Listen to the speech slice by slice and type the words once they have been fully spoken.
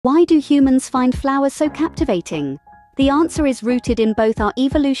Why do humans find flowers so captivating? The answer is rooted in both our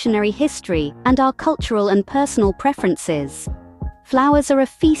evolutionary history and our cultural and personal preferences. Flowers are a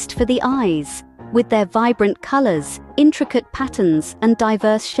feast for the eyes, with their vibrant colors, intricate patterns, and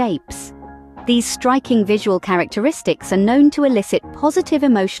diverse shapes. These striking visual characteristics are known to elicit positive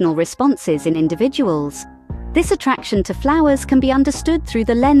emotional responses in individuals. This attraction to flowers can be understood through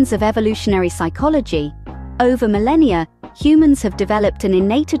the lens of evolutionary psychology. Over millennia, humans have developed an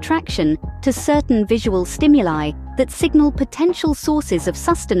innate attraction to certain visual stimuli that signal potential sources of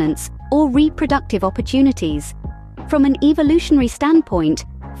sustenance or reproductive opportunities. From an evolutionary standpoint,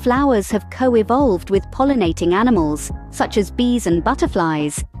 flowers have co-evolved with pollinating animals, such as bees and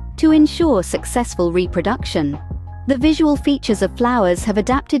butterflies, to ensure successful reproduction. The visual features of flowers have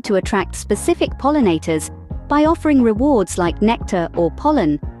adapted to attract specific pollinators by offering rewards like nectar or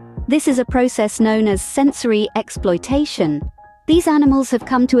pollen. This is a process known as sensory exploitation. These animals have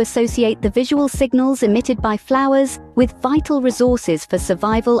come to associate the visual signals emitted by flowers with vital resources for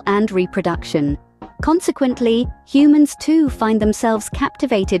survival and reproduction. Consequently, humans too find themselves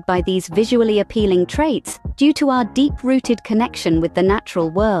captivated by these visually appealing traits due to our deep-rooted connection with the natural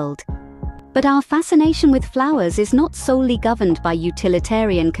world. But our fascination with flowers is not solely governed by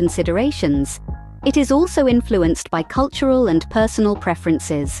utilitarian considerations. It is also influenced by cultural and personal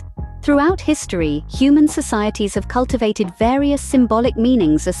preferences. Throughout history, human societies have cultivated various symbolic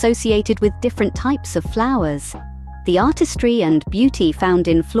meanings associated with different types of flowers. The artistry and beauty found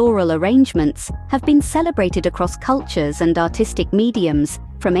in floral arrangements have been celebrated across cultures and artistic mediums,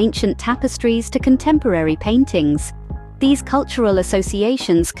 from ancient tapestries to contemporary paintings. These cultural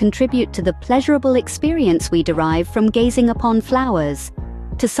associations contribute to the pleasurable experience we derive from gazing upon flowers.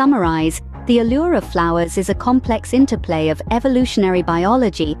 To summarize, the allure of flowers is a complex interplay of evolutionary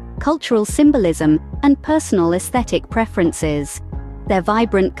biology, cultural symbolism, and personal aesthetic preferences. Their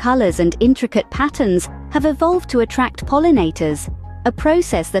vibrant colors and intricate patterns have evolved to attract pollinators, a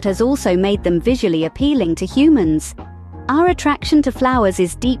process that has also made them visually appealing to humans. Our attraction to flowers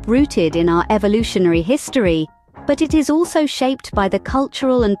is deep-rooted in our evolutionary history, but it is also shaped by the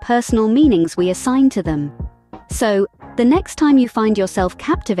cultural and personal meanings we assign to them. So, the next time you find yourself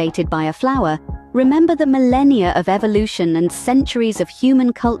captivated by a flower, remember the millennia of evolution and centuries of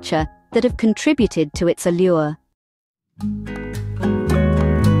human culture that have contributed to its allure.